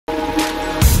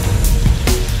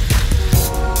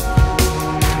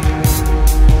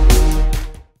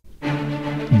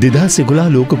2011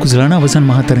 ලෝක කුසලාන අවසන්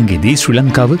මහතරඟයේදී ශ්‍රී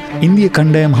ලංකාව ඉන්දිය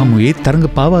කණ්ඩායම් හමුවේ තරඟ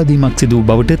පාවාදීමක් සිදු වූ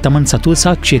බවට තමන් සතුව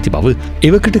සාක්ෂි ඇති බව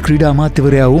එවකට ක්‍රීඩා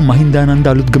අමාත්‍යවරයා වූ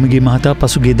මහින්දානන්ද අලුත්ගමගේ මහතා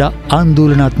පසුගියදා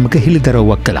ආන්දෝලනාත්මක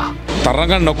හෙළිදරව්වක් කළා.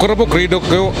 තරඟ නොකරපු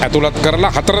ක්‍රීඩකයෝ ඇතුළත්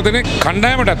කරලා 4 දෙනෙක්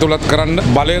කණ්ඩායමට ඇතුළත් කරන්න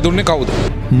බලය දුන්නේ කවුද?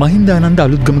 මහින්දානන්ද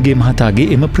අලුත්ගමගේ මහතාගේ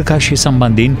එම ප්‍රකාශය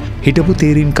සම්බන්ධයෙන් හිටපු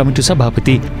තේරීම් කමිටු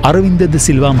සභාපති අරවින්ද ද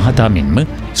සිල්වා මහතා මෙන්ම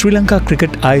ශ්‍රී ලංකා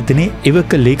ක්‍රිකට් ආයතනයේ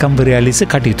එවක ලේකම්වරයා ලෙස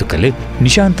කටයුතු කළ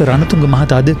නිශාන්ත රණතුංග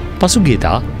මහතාද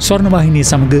පසුගියදා ස්වර්ණවාහිනිය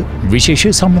සමග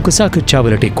විශේෂ සම්මුඛ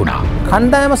සාකච්ඡාවලට එක්වුණා.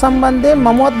 කණ්ඩායම සම්බන්ධයෙන්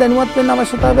මමවත් දැනුවත් වෙන්න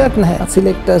අවශ්‍යතාවයක් නැහැ.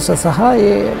 සිලෙක්ටර්ස් සහ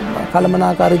ඒ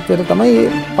කළමනාකාරීත්වයට තමයි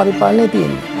පරිපාලනය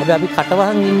තියෙන්නේ. හැබැයි අපි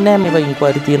කටවහන් ඉන්නේ නැහැ මේවා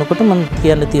ඉන්ක්වයරි තියෙනකොට මම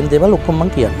කියන්න තියෙන දේවල් ඔක්කොම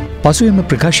මම කියන්නම්. පසුවෙම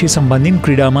ප්‍රකාශය සම්බන්ධයෙන්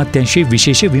ක්‍රීඩා අමාත්‍යාංශයේ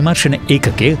විශේෂ විමර්ශන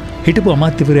ඒකකය හිටපු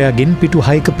අමාත්‍යවරයාගෙන් පිටු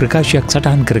 6ක ප්‍රකාශයක්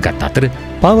සටහන් කරගත් අතර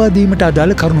පාවාදීමට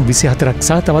අදාළ කරුණු 24ක්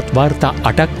සහ තවත් වාර්තා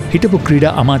 8ක් හිටපු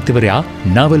ක්‍රීඩා අමාත්‍යවරයා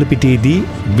නාවලපිටියේදී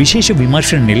විශේෂ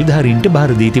විමර්ශන නිලධාරීන්ට බාර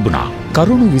දී තිබුණා.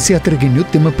 කරුණු 24කින්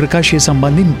යුත් එම ප්‍රකාශය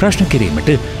සම්බන්ධයෙන් ප්‍රශ්න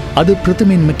කිරීමට අද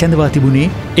ප්‍රථමයෙන්ම කැඳවා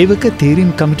තිබුණේ එවක තේරීම්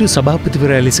කමිටු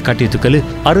සභාපතිවරයා ලෙස කටයුතු කළ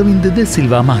අරවින්ද ද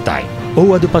සිල්වා මහතායි.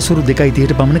 ඔහු අද පසුරු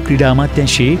 2:30ට පමණ ක්‍රීඩා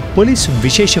අමාත්‍යාංශයේ පොලිස්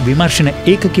විශේෂ විමර්ශන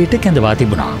ඒකකයට කැඳවා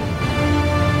තිබුණා.